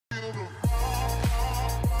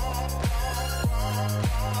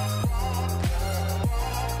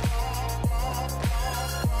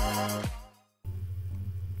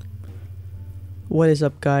What is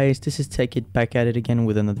up, guys? This is Techit back at it again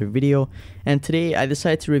with another video, and today I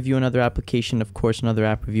decided to review another application, of course another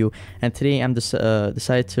app review. And today I'm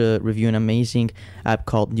decided to review an amazing app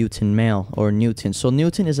called Newton Mail, or Newton. So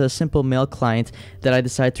Newton is a simple mail client that I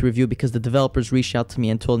decided to review because the developers reached out to me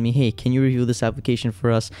and told me, hey, can you review this application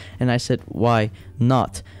for us? And I said, why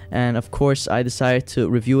not? And of course I decided to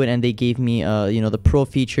review it, and they gave me the pro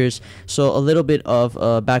features. So a little bit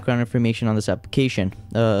of background information on this application.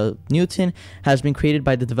 Newton has been created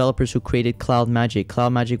by the developers who created Cloud Magic. Cloud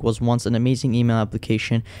Magic was once an amazing email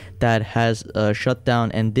application that has shut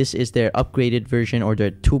down, and this is their upgraded version, or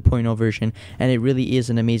their 2.0 version, and it really is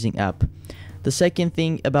an amazing app. The second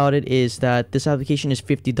thing about it is that this application is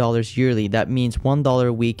 $50 yearly. That means $1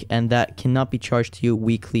 a week, and that cannot be charged to you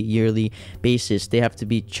weekly, yearly basis. They have to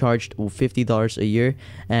be charged $50 a year,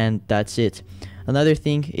 and that's it. Another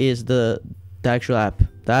thing is the actual app.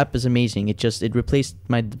 The app is amazing. It replaced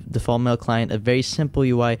my default mail client. A very simple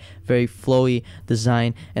UI, very flowy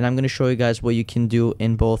design, and I'm going to show you guys what you can do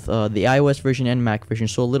in both the iOS version and Mac version.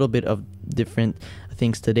 So a little bit of different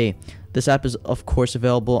things today. This app is of course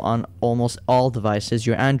available on almost all devices,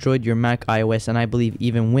 your Android, your Mac, iOS, and I believe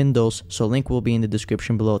even Windows, so link will be in the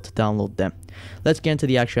description below to download them. Let's get into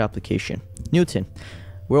the actual application. Newton.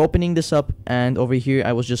 We're opening this up, and over here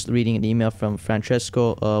I was just reading an email from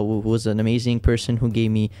Francesco, who was an amazing person who gave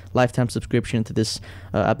me lifetime subscription to this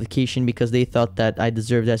application because they thought that I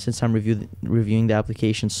deserved that since I'm reviewing the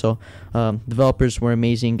application. So developers were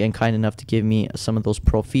amazing and kind enough to give me some of those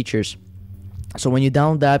pro features. So when you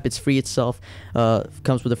download the app, it's free itself,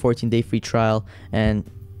 comes with a 14-day free trial, and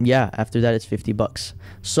yeah, after that it's $50.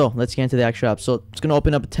 So let's get into the actual app. So it's gonna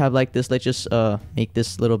open up a tab like this. Let's just make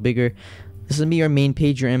this a little bigger. This is gonna be your main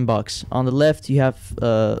page, your inbox. On the left you have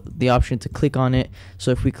the option to click on it.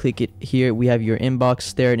 So if we click it here, we have your inbox,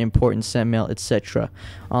 stared, important, sent mail, etc.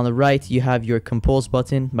 On the right you have your compose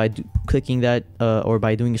button. By clicking that or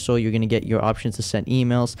by doing so, you're gonna get your options to send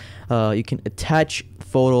emails. You can attach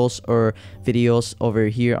photos or videos over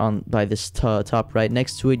here on by this top right.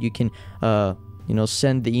 Next to it you can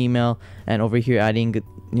send the email, and over here adding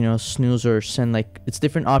snooze or send, like, it's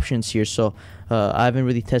different options here. So I haven't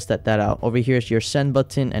really tested that out. Over here is your send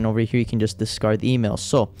button, and over here you can just discard the email.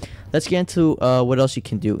 So let's get into what else you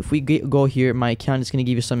can do. If we go here, my account is going to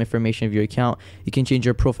give you some information of your account. You can change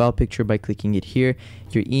your profile picture by clicking it here,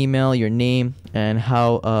 your email, your name, and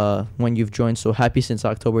how when you've joined. So happy since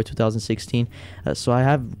October 2016. So I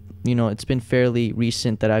have it's been fairly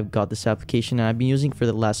recent that I've got this application, and I've been using it for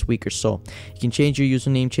the last week or so. You can change your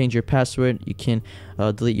username, change your password. You can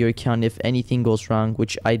delete your account if anything goes wrong,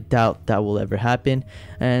 which I doubt that will ever happen.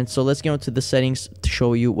 And so let's get into the settings to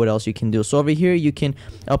show you what else you can do. So over here you can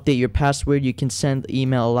update your password. You can send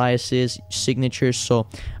email aliases, signatures. So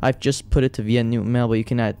I've just put it to via new mail, but you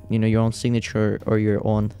can add your own signature or your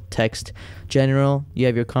own text. General, you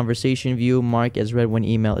have your conversation view, mark as read when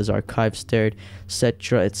email is archived, stared,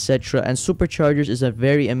 etc, etc. And superchargers is a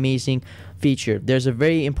very amazing feature. There's a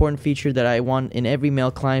very important feature that I want in every mail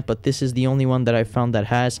client, but this is the only one that I found that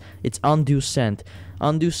has. It's undo send.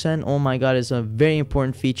 Undo send, oh my god, is a very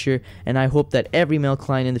important feature, and I hope that every mail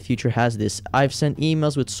client in the future has this. I've sent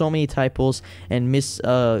emails with so many typos and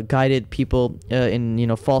misguided people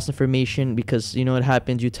in false information, because it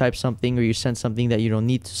happens, you type something or you send something that you don't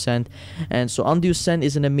need to send. And so undo send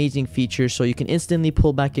is an amazing feature, so you can instantly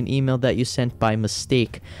pull back an email that you sent by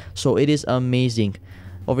mistake. So it is amazing.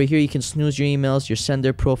 Over here you can snooze your emails, your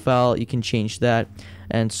sender profile, you can change that,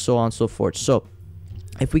 and so on and so forth. So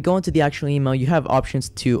if we go into the actual email, you have options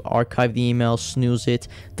to archive the email, snooze it,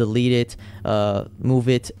 delete it, move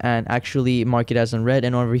it, and actually mark it as unread.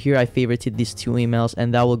 And over here I favorited these two emails,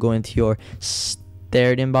 and that will go into your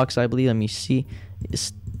stared inbox, I believe. Let me see.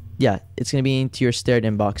 It's going to be into your stared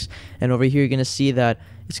inbox. And over here you're going to see that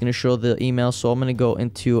it's going to show the email. So I'm going to go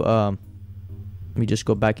into let me just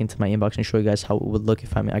go back into my inbox and show you guys how it would look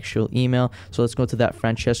if I'm an actual email. So let's go to that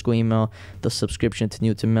Francesco email, the subscription to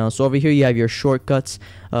Newton Mail. So over here you have your shortcuts.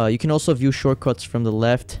 You can also view shortcuts from the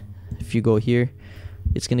left. If you go here,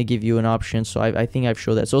 it's going to give you an option. So I think I've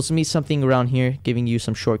showed that. So it's going to be something around here giving you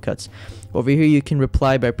some shortcuts. Over here you can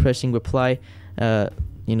reply by pressing reply to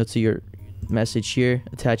your message here,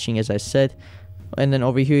 attaching as I said. And then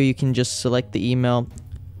over here you can just select the email,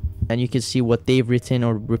 and you can see what they've written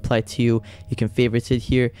or replied to you. You can favorite it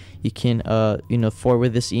here. You can forward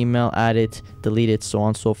this email, add it, delete it, so on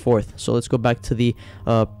and so forth. So let's go back to the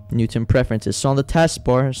Newton preferences. So on the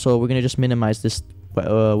taskbar, so we're gonna just minimize this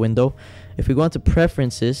window. If we go into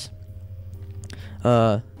preferences,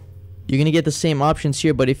 you're gonna get the same options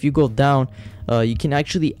here, but if you go down, you can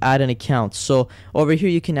actually add an account. So over here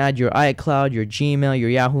you can add your iCloud, your Gmail, your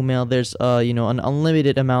Yahoo Mail. There's you know, an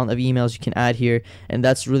unlimited amount of emails you can add here, and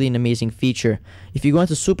that's really an amazing feature. If you go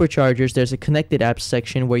into Superchargers, there's a connected apps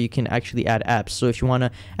section where you can actually add apps. So if you want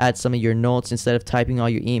to add some of your notes instead of typing all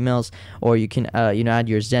your emails, or you can you know, add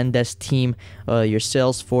your Zendesk team, your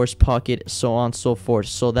Salesforce Pocket, so on and so forth.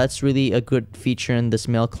 So that's really a good feature in this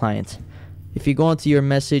mail client. If you go into your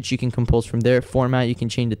message, you can compose from there. Format, you can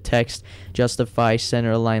change the text, justify,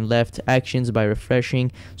 center, align, left, actions by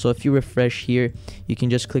refreshing. So if you refresh here, you can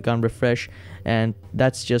just click on refresh, and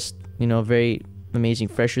that's just, you know, very amazing,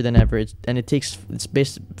 fresher than ever.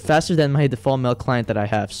 It's faster than my default mail client that I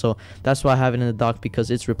have. So that's why I have it in the dock,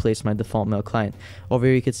 because it's replaced my default mail client. Over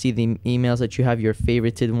here you can see the emails that you have, your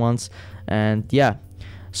favorited ones, and yeah.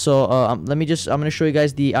 So I'm going to show you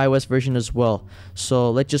guys the iOS version as well.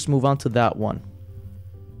 So let's just move on to that one.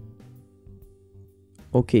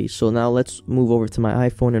 Okay, so now let's move over to my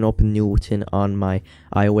iPhone and open Newton on my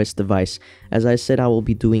iOS device. As I said, I will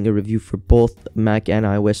be doing a review for both Mac and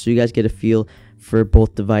iOS, so you guys get a feel for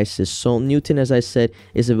both devices. So Newton, as I said,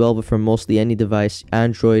 is available for mostly any device: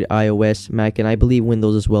 Android, iOS, Mac, and I believe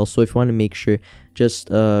Windows as well. So if you want to make sure, just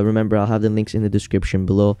remember, I'll have the links in the description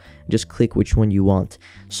below. Just click which one you want.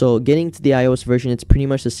 So getting to the iOS version, it's pretty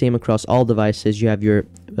much the same across all devices. You have your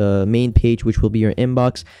main page, which will be your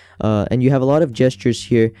inbox, and you have a lot of gestures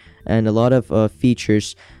here and a lot of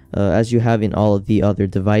features as you have in all of the other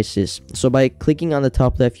devices. So by clicking on the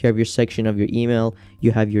top left, you have your section of your email,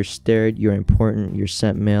 you have your stared, your important, your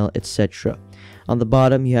sent mail, etc. On the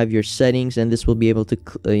bottom, you have your settings, and this will be able to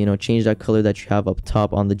you know, change that color that you have up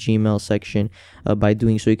top on the Gmail section. By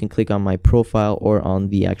doing so, you can click on my profile or on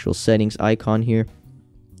the actual settings icon here.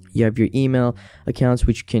 You have your email accounts,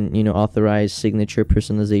 which can, you know, authorize, signature,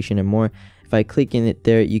 personalization, and more. If I click in it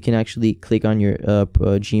there, you can actually click on your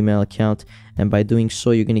Gmail account, and by doing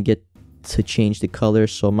so, you're going to get to change the color.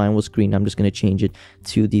 So mine was green. I'm just going to change it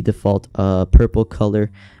to the default purple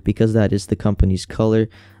color, because that is the company's color.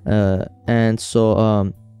 And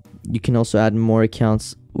so you can also add more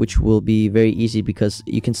accounts, which will be very easy, because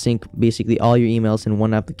you can sync basically all your emails in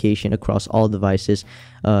one application across all devices.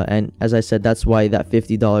 And as I said, that's why that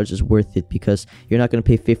 $50 is worth it, because you're not going to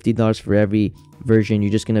pay $50 for every version.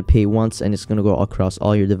 You're just going to pay once, and it's going to go across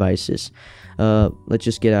all your devices. Let's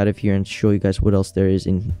just get out of here and show you guys what else there is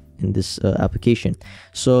in this application.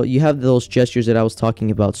 So you have those gestures that I was talking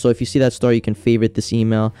about. So if you see that star, you can favorite this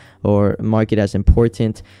email or mark it as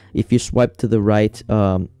important. If you swipe to the right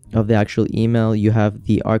of the actual email, you have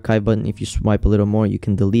the archive button. If you swipe a little more, you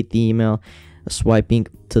can delete the email. Swiping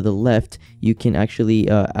to the left, you can actually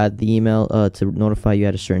add the email to notify you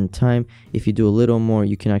at a certain time. If you do a little more,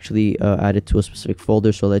 you can actually add it to a specific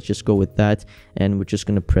folder. So let's just go with that, and we're just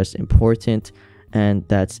going to press important, and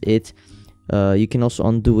that's it. You can also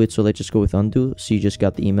undo it, so let's just go with undo. So you just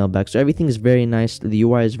got the email back. So everything is very nice. The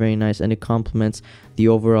UI is very nice, and it complements the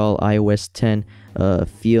overall iOS 10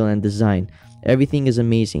 feel and design. Everything is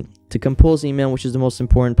amazing. To compose email, which is the most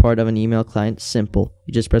important part of an email client, simple.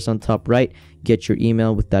 You just press on top right, get your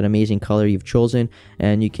email with that amazing color you've chosen,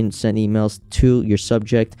 and you can send emails to your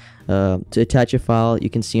subject. To attach a file, you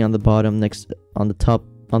can see on the bottom, on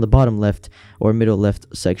the bottom left or middle left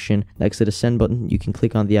section, next to the send button, you can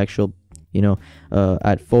click on the actual, you know,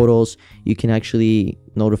 add photos. You can actually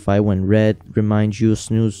notify when read, remind you,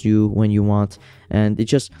 snooze you when you want, and it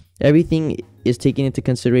just, everything is taken into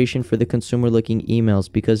consideration for the consumer looking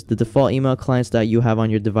emails, because the default email clients that you have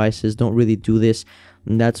on your devices don't really do this.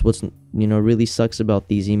 And that's what's, you know, really sucks about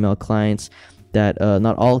these email clients, that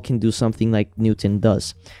not all can do something like Newton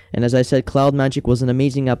does. And as I said, Cloud Magic was an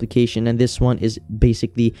amazing application, and this one is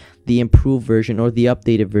basically the improved version, or the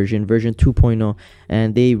updated version, version 2.0,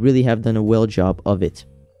 and they really have done a well job of it.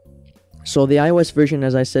 So the iOS version,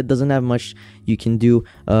 as I said, doesn't have much you can do.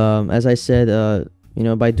 As I said, you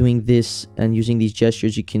know, by doing this and using these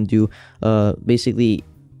gestures, you can do basically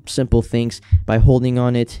simple things. By holding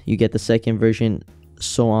on it, you get the second version,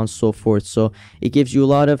 so on and so forth. So it gives you a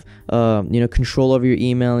lot of you know, control over your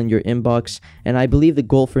email and your inbox. And I believe the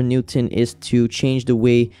goal for Newton is to change the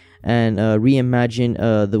way and reimagine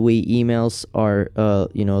the way emails are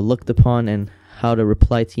you know, looked upon, and how to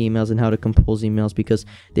reply to emails and how to compose emails, because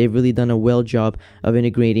they've really done a well job of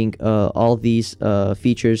integrating all these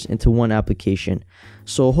features into one application.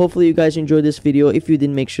 So hopefully you guys enjoyed this video. If you did,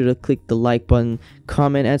 make sure to click the like button,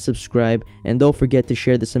 comment, and subscribe, and don't forget to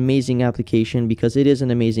share this amazing application, because it is an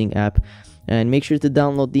amazing app. And make sure to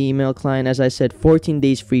download the email client. As I said, 14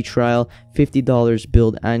 days free trial, $50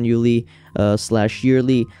 billed annually /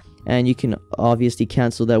 yearly. and you can obviously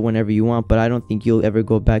cancel that whenever you want, but I don't think you'll ever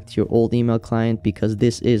go back to your old email client because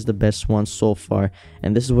this is the best one so far,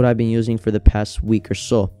 and this is what I've been using for the past week or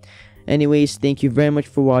so. Anyways, thank you very much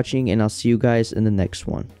for watching, and I'll see you guys in the next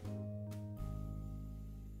one.